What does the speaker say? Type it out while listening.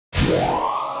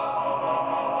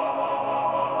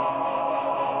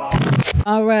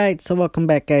Alright, so welcome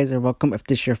back, guys, or welcome if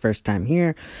this is your first time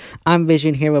here. I'm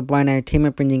Vision here with Blind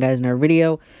Entertainment, bringing you guys another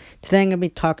video. Today I'm going to be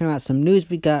talking about some news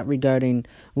we got regarding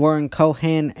Warren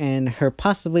Cohan and her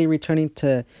possibly returning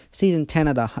to Season 10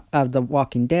 of The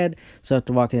Walking Dead. So if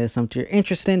The Walking Dead is something you're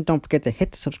interested in, don't forget to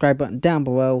hit the subscribe button down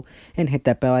below and hit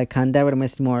that bell icon. That way you don't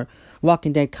miss more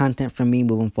Walking Dead content from me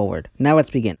moving forward. Now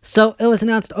let's begin. So it was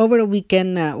announced over the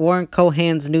weekend that Warren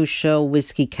Cohan's new show,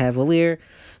 Whiskey Cavalier,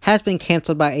 has been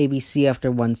canceled by ABC after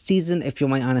one season. If you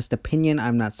want my honest opinion,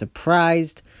 I'm not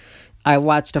surprised. I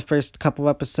watched the first couple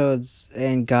episodes,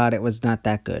 and God, it was not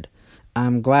that good.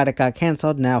 I'm glad it got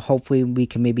canceled. Now, hopefully, we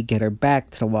can maybe get her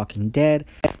back to The Walking Dead.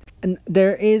 And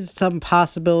there is some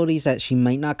possibilities that she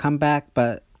might not come back,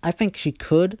 but I think she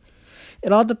could.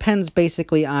 It all depends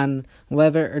basically on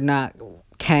whether or not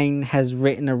Kang has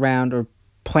written around or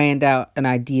planned out an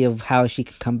idea of how she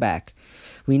can come back.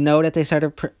 We know that they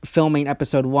started filming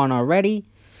episode 1 already.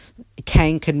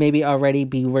 Kang could maybe already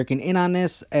be working in on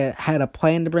this. Had a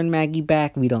plan to bring Maggie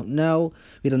back. We don't know.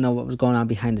 We don't know what was going on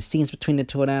behind the scenes between the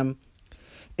two of them.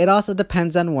 It also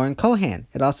depends on Warren Cohan.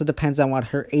 It also depends on what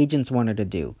her agents want her to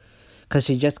do. Because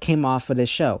she just came off of this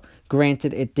show.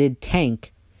 Granted, it did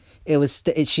tank.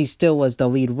 She still was the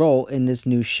lead role in this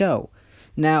new show.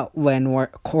 Now, when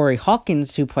Corey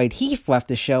Hawkins, who played Heath, left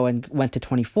the show and went to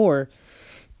 24...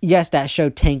 yes, that show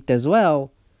tanked as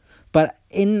well, but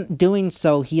in doing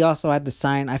so, he also had to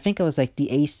sign, I think it was like the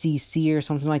ACC or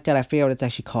something like that. I forget what it's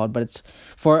actually called, but it's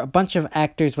for a bunch of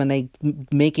actors when they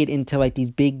make it into like these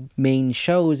big main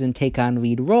shows and take on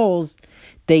lead roles,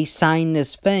 they sign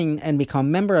this thing and become a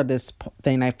member of this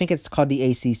thing. I think it's called the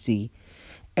ACC,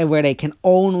 and where they can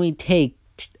only take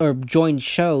or join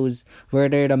shows where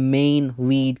they're the main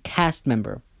lead cast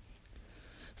member.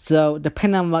 So,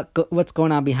 depending on what's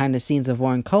going on behind the scenes of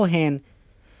Warren Cohan,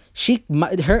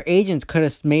 her agents could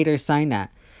have made her sign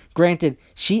that. Granted,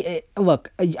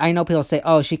 look, I know people say,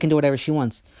 oh, she can do whatever she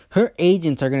wants. Her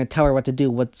agents are going to tell her what to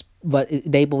do, what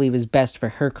they believe is best for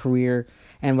her career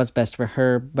and what's best for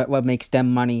her, but what makes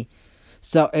them money.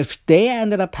 So, if they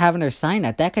ended up having her sign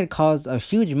that could cause a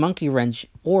huge monkey wrench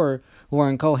for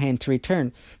Warren Cohan to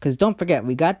return. Because don't forget,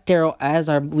 we got Daryl as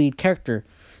our lead character.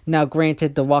 Now,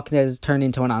 granted, The Walking Dead has turned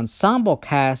into an ensemble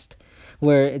cast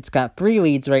where it's got 3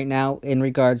 leads right now in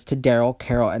regards to Daryl,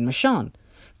 Carol, and Michonne.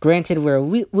 Granted, we're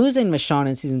losing Michonne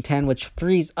in Season 10, which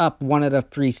frees up one of the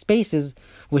 3 spaces,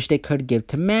 which they could give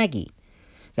to Maggie.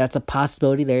 That's a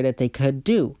possibility there that they could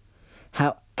do.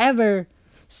 However,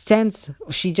 since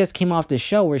she just came off the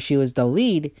show where she was the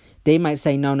lead, they might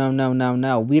say, no,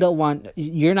 we don't want,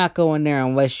 you're not going there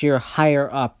unless you're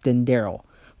higher up than Daryl,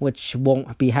 which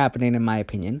won't be happening in my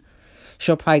opinion.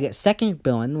 She'll probably get second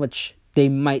billing, which they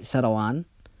might settle on.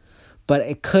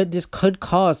 But this could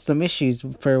cause some issues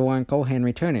for Warren Cohan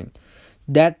returning.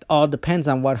 That all depends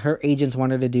on what her agents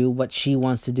want her to do, what she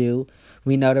wants to do.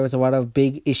 We know there was a lot of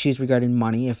big issues regarding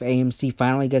money. If AMC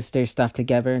finally gets their stuff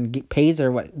together and pays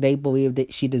her what they believe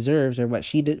that she deserves or what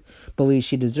she believes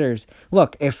she deserves.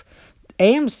 Look, if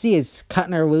AMC is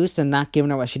cutting her loose and not giving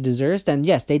her what she deserves, then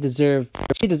yes, she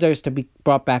deserves to be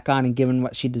brought back on and given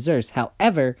what she deserves.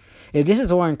 However, if this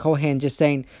is Warren Cohan just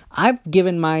saying, I've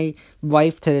given my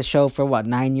wife to the show for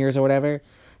 9 years or whatever,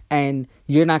 and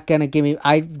you're not going to give me,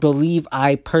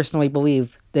 I personally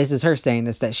believe, this is her saying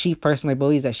this, that she personally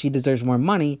believes that she deserves more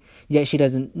money, yet she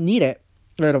doesn't need it,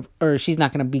 or she's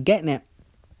not going to be getting it,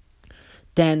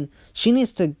 then she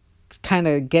needs to kind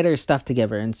of get her stuff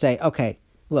together and say, okay,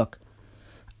 look,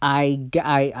 I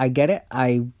get it.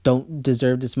 I don't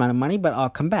deserve this amount of money, but I'll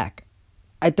come back.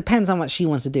 It depends on what she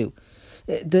wants to do.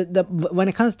 When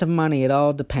it comes to money, it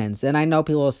all depends. And I know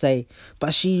people will say,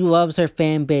 but she loves her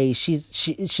fan base.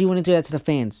 She wouldn't do that to the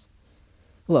fans.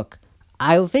 Look,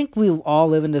 I think we all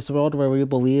live in this world where we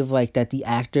believe that the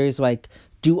actors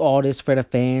do all this for the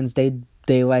fans.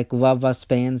 They love us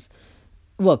fans.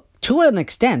 Look, to an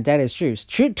extent, that is true.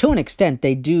 To an extent,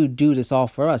 they do this all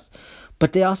for us.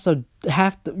 But they also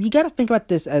have to, you got to think about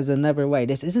this as another way.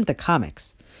 This isn't the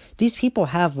comics. These people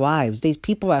have lives. These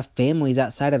people have families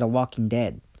outside of The Walking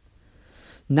Dead.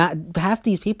 Not half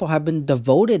these people have been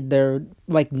devoted their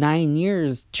 9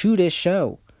 years to this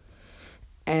show.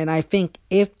 And I think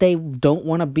if they don't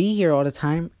want to be here all the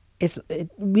time,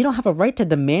 we don't have a right to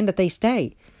demand that they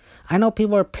stay. I know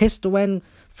people are pissed when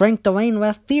Frank Delane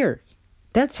left Fear.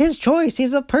 That's his choice.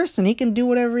 He's a person. He can do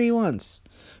whatever he wants.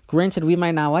 Granted, we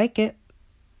might not like it,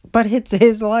 but it's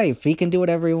his life. He can do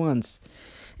whatever he wants.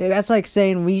 That's like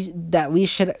saying we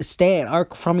should stay at our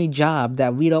crummy job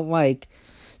that we don't like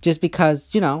just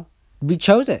because, we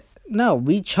chose it. No,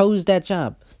 we chose that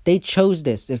job. They chose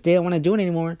this. If they don't want to do it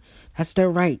anymore, that's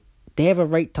their right. They have a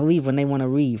right to leave when they want to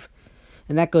leave.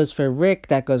 And that goes for Rick,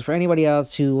 that goes for anybody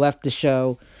else who left the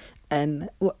show. And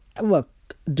look,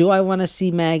 do I want to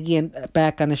see Maggie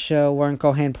back on the show, Warren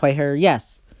Cohan play her?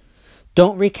 Yes.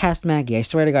 Don't recast Maggie. I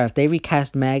swear to God, if they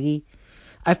recast Maggie,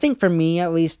 I think for me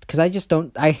at least, because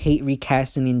I hate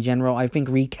recasting in general. I think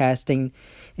recasting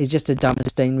is just the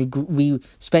dumbest thing. We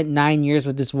spent 9 years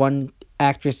with this one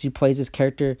actress who plays this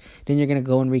character, then you're going to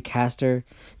go and recast her.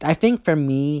 I think for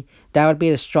me, that would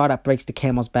be the straw that breaks the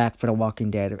camel's back for The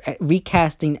Walking Dead.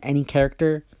 Recasting any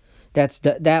character,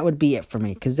 that would be it for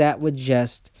me, because that would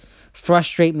just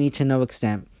frustrate me to no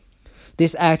extent.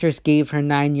 This actress gave her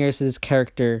 9 years to this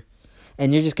character,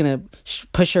 and you're just going to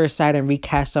push her aside and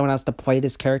recast someone else to play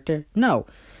this character? No.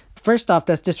 First off,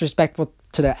 that's disrespectful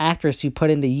to the actress who put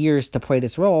in the years to play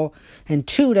this role. And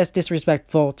two, that's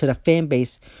disrespectful to the fan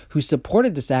base who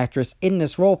supported this actress in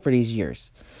this role for these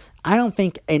years. I don't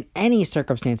think in any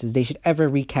circumstances they should ever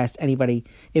recast anybody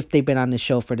if they've been on the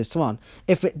show for this long.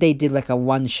 If they did like a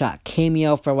one-shot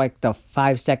cameo for like the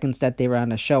 5 seconds that they were on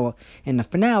the show in the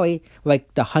finale,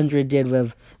 like the 100 did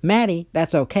with Maddie,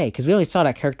 that's okay. Because we only saw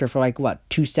that character for like,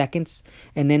 2 seconds?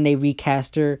 And then they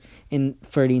recast her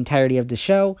for the entirety of the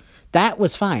show. That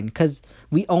was fine, because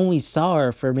we only saw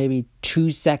her for maybe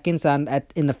 2 seconds in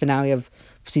the finale of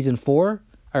season 4,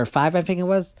 or 5 I think it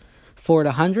was, for the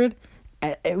 100.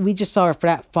 We just saw her for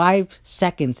that 5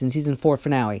 seconds in season 4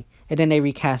 finale, and then they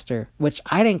recast her, which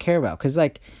I didn't care about, because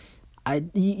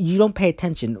you don't pay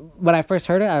attention. When I first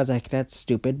heard it, I was like, that's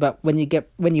stupid. But when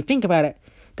you think about it,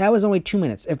 that was only 2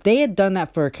 minutes. If they had done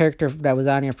that for a character that was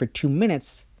on here for 2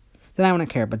 minutes, then I wouldn't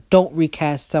care. But don't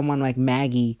recast someone like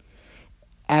Maggie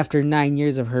after 9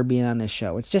 years of her being on this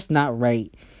show. It's just not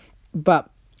right. But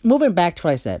moving back to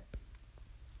what I said,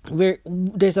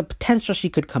 there's a potential she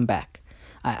could come back.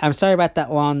 I'm sorry about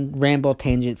that long ramble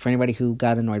tangent for anybody who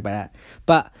got annoyed by that.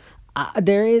 But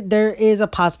there is a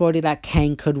possibility that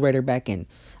Kang could write her back in.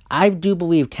 I do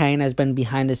believe Kang has been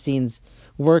behind the scenes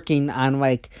working on,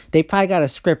 they probably got a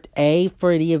script A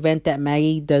for the event that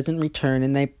Maggie doesn't return,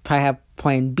 and they probably have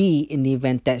plan B in the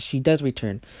event that she does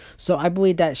return. So I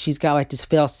believe that she's got this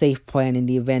fail-safe plan in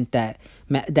the event that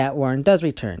Warren does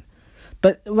return.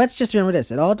 But let's just remember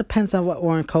this. It all depends on what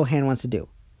Warren Cohan wants to do.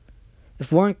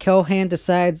 If Warren Cohan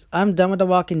decides, I'm done with The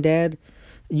Walking Dead,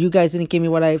 you guys didn't give me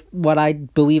what I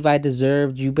believe I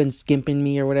deserved, you've been skimping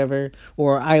me or whatever,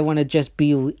 or I want to just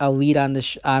be a lead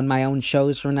on my own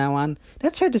shows from now on,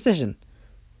 that's her decision.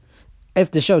 If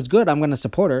the show's good, I'm going to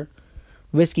support her.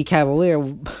 Whiskey Cavalier,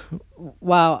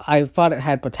 while I thought it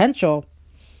had potential,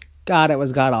 God, it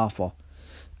was god-awful.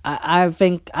 I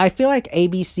feel like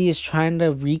ABC is trying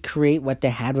to recreate what they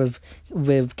had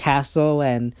with Castle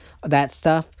and that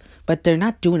stuff, but they're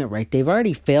not doing it right. They've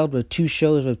already failed with 2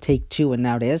 shows with Take 2 and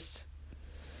now this.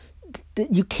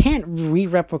 You can't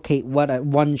re-replicate what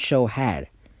one show had.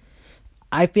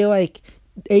 I feel like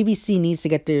ABC needs to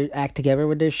get their act together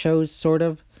with their shows, sort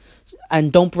of.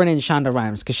 And don't bring in Shonda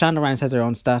Rhimes, because Shonda Rhimes has her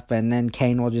own stuff, and then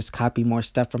Kane will just copy more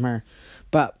stuff from her.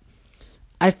 But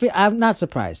I'm not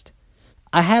surprised.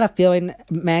 I had a feeling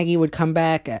Maggie would come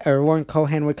back, or Warren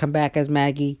Cohan would come back as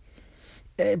Maggie.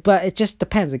 But it just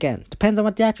depends, again. Depends on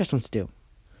what the actress wants to do.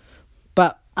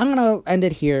 But I'm going to end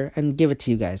it here and give it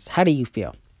to you guys. How do you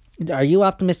feel? Are you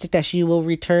optimistic that she will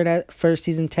return for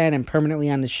season 10 and permanently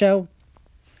on the show?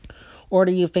 Or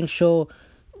do you think she'll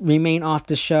remain off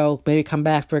the show, maybe come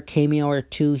back for a cameo or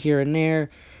 2 here and there,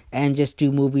 and just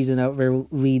do movies and other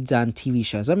leads on TV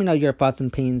shows? Let me know your thoughts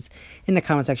and opinions in the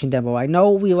comment section down below. I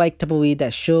know we like to believe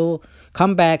that she'll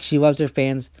come back, she loves her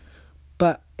fans,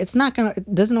 but it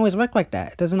doesn't always work like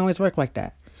that. It doesn't always work like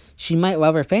that. She might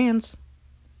love her fans,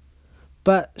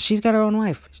 but she's got her own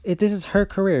life. This is her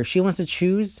career. If she wants to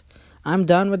choose, I'm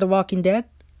done with The Walking Dead,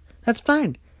 that's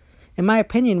fine. In my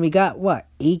opinion, we got,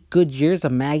 8 good years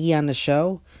of Maggie on the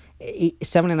show?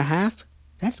 7.5?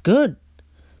 That's good.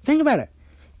 Think about it.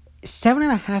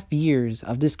 7.5 years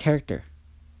of this character.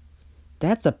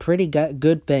 That's a pretty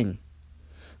good thing.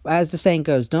 As the saying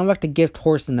goes, don't look the gift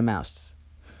horse in the mouth.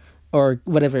 Or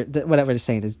whatever the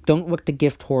saying is. Don't look the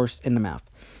gift horse in the mouth.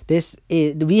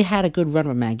 We had a good run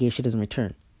with Maggie if she doesn't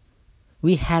return.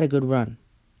 We had a good run.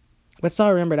 Let's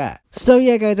all remember that. So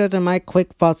yeah, guys, those are my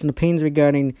quick thoughts and opinions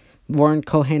regarding Warren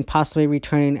Cohan possibly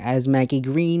returning as Maggie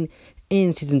Green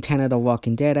in season 10 of The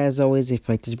Walking Dead. As always, if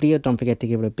you like this video, don't forget to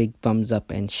give it a big thumbs up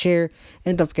and share.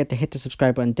 And don't forget to hit the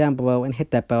subscribe button down below and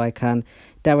hit that bell icon.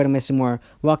 That way, don't miss more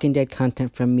Walking Dead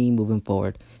content from me moving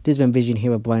forward. This has been Vision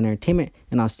here with Blind Entertainment,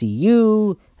 and I'll see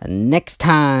you next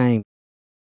time.